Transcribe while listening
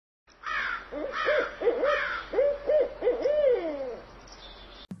Hi!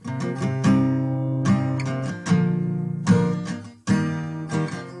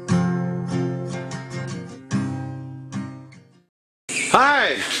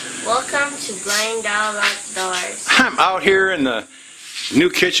 Welcome to Blind Owl Outdoors. I'm out here in the new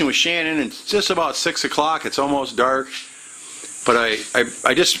kitchen with Shannon. It's just about 6 o'clock. It's almost dark. But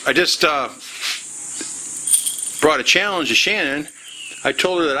I just brought a challenge to Shannon. I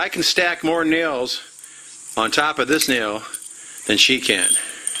told her that I can stack more nails on top of this nail than she can.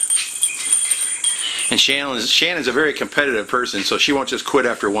 And Shannon's a very competitive person, so she won't just quit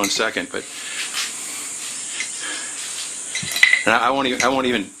after 1 second. But and I won't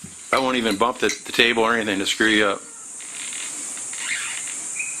even bump the table or anything to screw you up.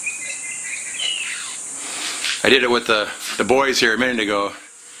 I did it with the boys here a minute ago,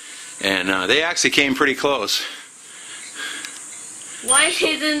 and they actually came pretty close. Why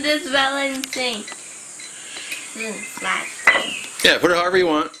isn't this balancing? This isn't flat. Yeah, put it however you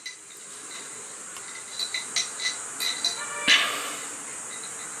want.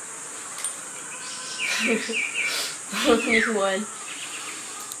 Only one.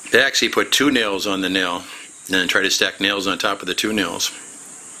 They actually put 2 nails on the nail, and then try to stack nails on top of the 2 nails.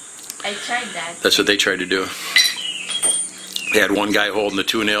 I tried that. That's what they tried to do. They had one guy holding the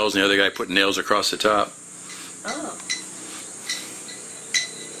 2 nails, and the other guy putting nails across the top. Oh.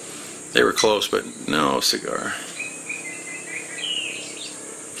 They were close, but no cigar.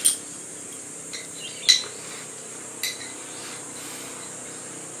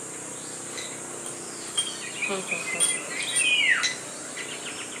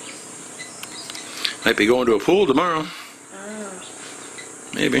 Might be going to a pool tomorrow. Oh.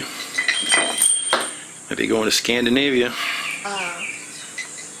 Maybe. Might be going to Scandinavia. Oh.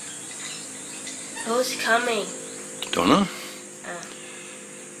 Who's coming? Don't know.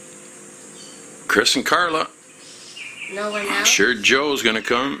 Chris and Carla. No one else? I'm sure Joe's gonna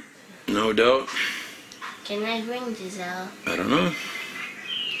come. No doubt. Can I bring Giselle? I don't know.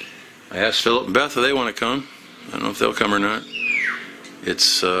 I asked Philip and Beth if they want to come. I don't know if they'll come or not.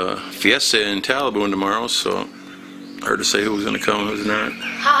 It's Fiesta in Talaboo tomorrow, so hard to say who's going to come and who's not.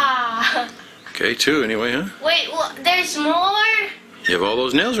 Ha! Okay, 2 anyway, huh? Wait, what? There's more? You have all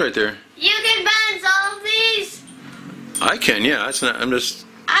those nails right there. You can balance all of these? I can, yeah. That's not. I'm just.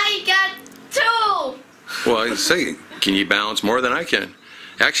 I got 2! Well, I say, can you balance more than I can?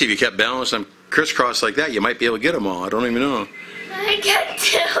 Actually, if you kept balancing them crisscross like that, you might be able to get them all. I don't even know. I got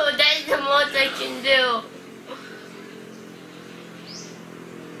 2. That's the most I can do.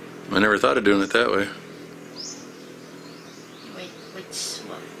 I never thought of doing it that way. Wait, which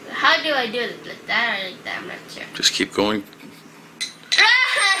one? How do I do it? Like that or like that? I'm not sure. Just keep going.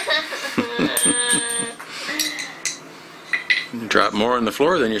 You drop more on the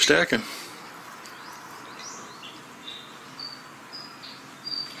floor than you're stacking.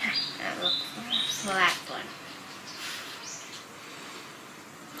 Flat one.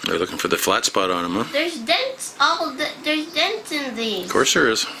 They're looking for the flat spot on them, huh? There's dents. There's dents in these. Of course there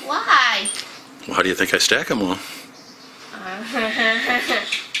is. Why? Well, how do you think I stack them all?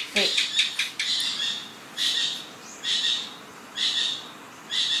 Wait.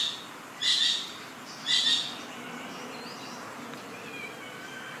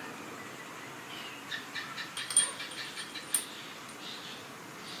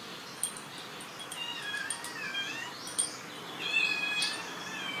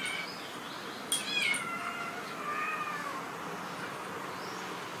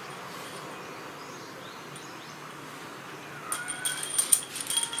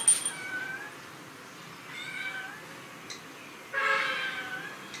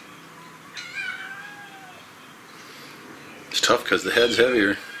 It's tough because the head's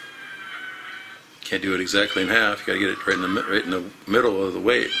heavier. Can't do it exactly in half. You got to get it right in the middle of the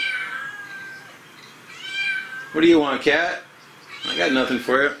weight. What do you want, cat? I got nothing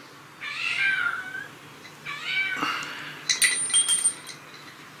for you.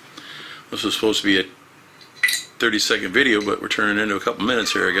 This was supposed to be a 30-second video, but we're turning it into a couple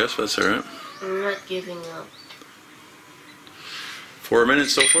minutes here, I guess. That's all right. I'm not giving up. 4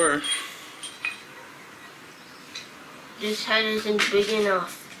 minutes so far. This head isn't big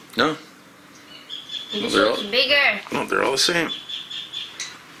enough. No. This one's bigger. No, they're all the same.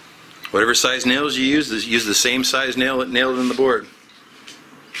 Whatever size nails you use the same size nail that nailed in the board.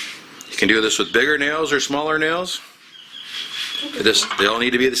 You can do this with bigger nails or smaller nails. They all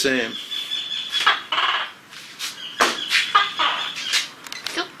need to be the same.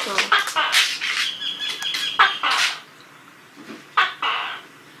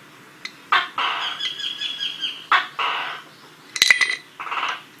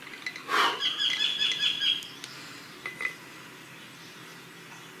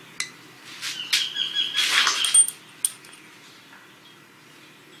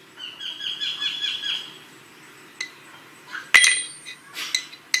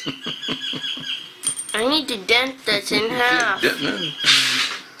 I need to dent this in half.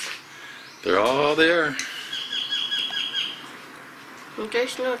 They're all there.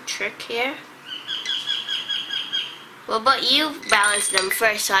 There's no trick here. Well, but you balance them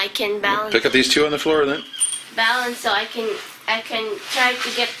first so I can balance. Pick up these two on the floor then. Balance so I can try to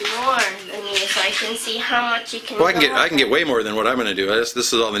get more than you so I can see how much you can. Well, I can get way more than what I'm going to do. This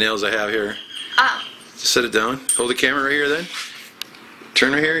is all the nails I have here. Oh. Just set it down. Hold the camera right here then.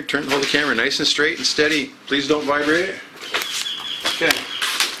 Turn right here. Hold the camera nice and straight and steady. Please don't vibrate it. Okay.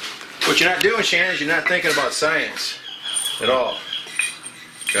 What you're not doing, Shannon, is you're not thinking about science at all.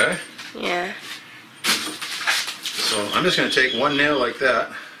 Okay? Yeah. So I'm just going to take one nail like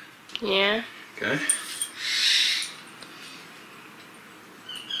that. Yeah. Okay?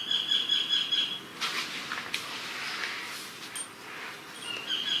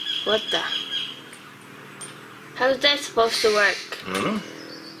 What the? How's that supposed to work? I don't know.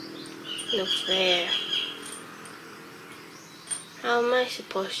 No fair. How am I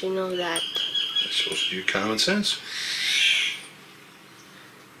supposed to know that? That's supposed to be common sense.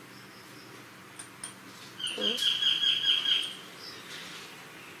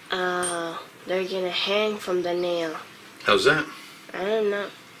 Oh, they're gonna hang from the nail. How's that? I don't know.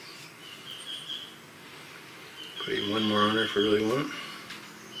 Put even one more on there if we really want.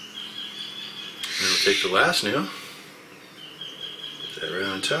 And we'll take the last nail. Put that right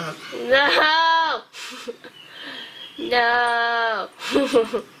on top. No! No!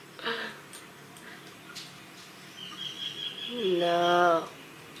 No.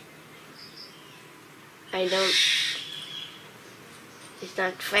 I don't. It's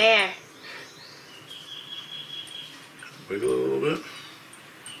not fair. Wiggle it a little bit.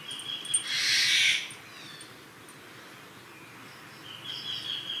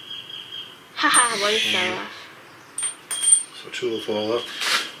 Haha, one fell off. So two will fall off.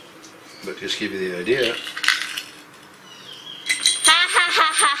 But just give you the idea.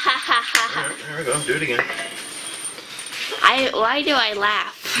 Alright, there we go. Do it again. Why do I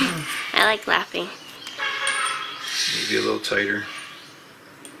laugh? I like laughing. Maybe a little tighter.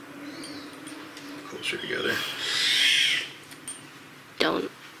 Closer together.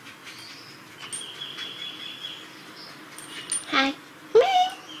 Don't. Hi.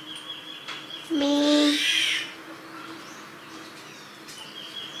 Me.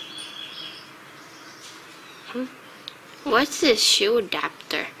 What's this shoe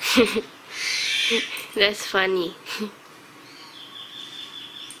adapter? That's funny.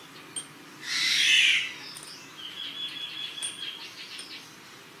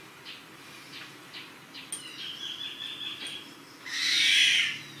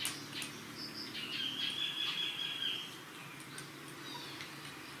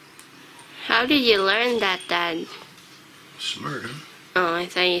 How did you learn that, Dad? Smart, huh? Oh, I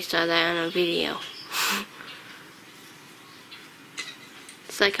thought you saw that on a video.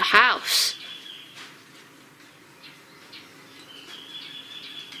 It's like a house.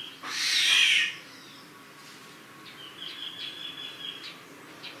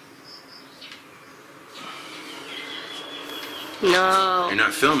 No. You're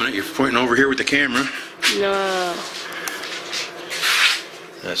not filming it, you're pointing over here with the camera. No.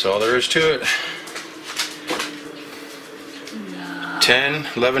 That's all there is to it. 10,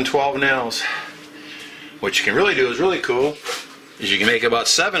 11, 12 nails. What you can really do is really cool, is you can make about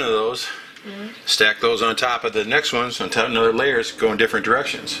 7 of those, stack those on top of the next ones, on top of another layers, go in different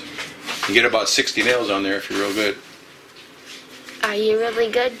directions. You get about 60 nails on there if you're real good. Are you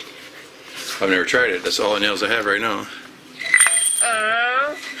really good? I've never tried it. That's all the nails I have right now.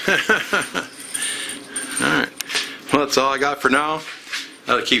 Alright. Well, that's all I got for now.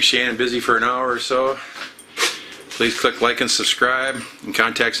 That'll keep Shannon busy for an hour or so. Please click like and subscribe. And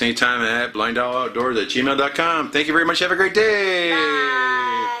contact us anytime at blindowloutdoors@gmail.com. Thank you very much. Have a great day.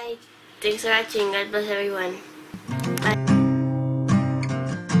 Bye. Thanks for watching. God bless everyone.